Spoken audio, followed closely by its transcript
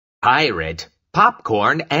Pirate,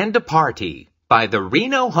 Popcorn, and a Party by the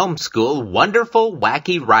Reno Homeschool Wonderful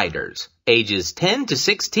Wacky Writers, ages 10 to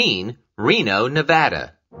 16, Reno,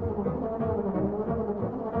 Nevada.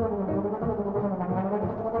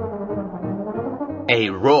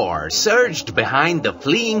 A roar surged behind the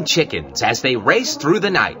fleeing chickens as they raced through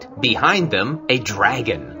the night. Behind them, a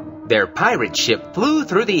dragon. Their pirate ship flew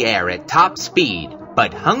through the air at top speed,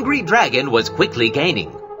 but Hungry Dragon was quickly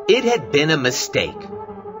gaining. It had been a mistake.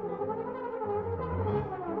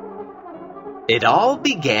 It all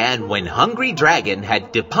began when Hungry Dragon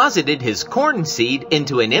had deposited his corn seed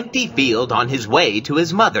into an empty field on his way to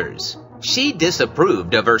his mother's. She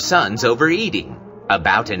disapproved of her son's overeating.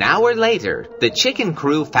 About an hour later, the chicken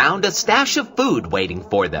crew found a stash of food waiting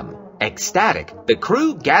for them. Ecstatic, the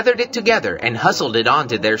crew gathered it together and hustled it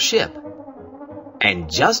onto their ship. And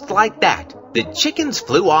just like that, the chickens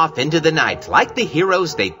flew off into the night like the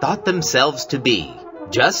heroes they thought themselves to be.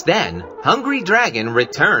 Just then, Hungry Dragon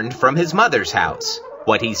returned from his mother's house.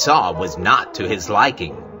 What he saw was not to his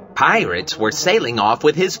liking. Pirates were sailing off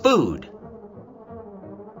with his food.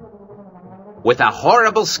 With a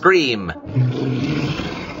horrible scream,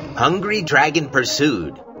 Hungry Dragon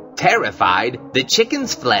pursued. Terrified, the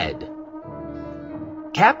chickens fled.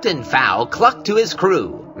 Captain Fowl clucked to his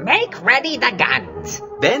crew, "Make ready the guns,"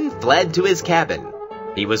 then fled to his cabin.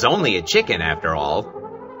 He was only a chicken after all.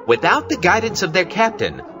 Without the guidance of their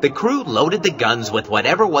captain, the crew loaded the guns with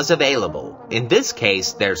whatever was available, in this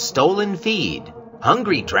case their stolen feed.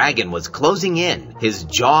 Hungry Dragon was closing in, his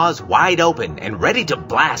jaws wide open and ready to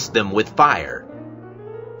blast them with fire.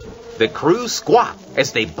 The crew squawked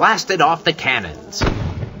as they blasted off the cannons.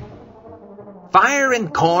 Fire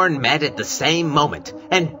and corn met at the same moment,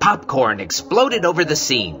 and popcorn exploded over the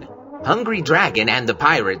scene. Hungry Dragon and the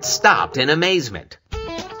pirates stopped in amazement.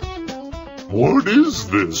 "What is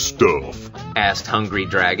this stuff?" asked Hungry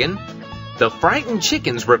Dragon. The frightened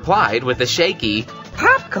chickens replied with a shaky,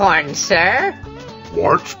 "Popcorn, sir."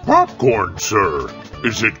 "What's popcorn, sir?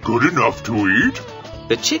 Is it good enough to eat?"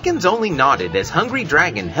 The chickens only nodded as Hungry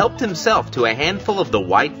Dragon helped himself to a handful of the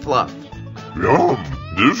white fluff. "Yum,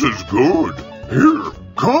 this is good. Here,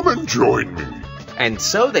 come and join me." And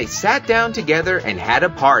so they sat down together and had a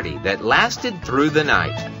party that lasted through the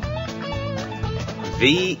night.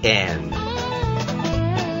 The end.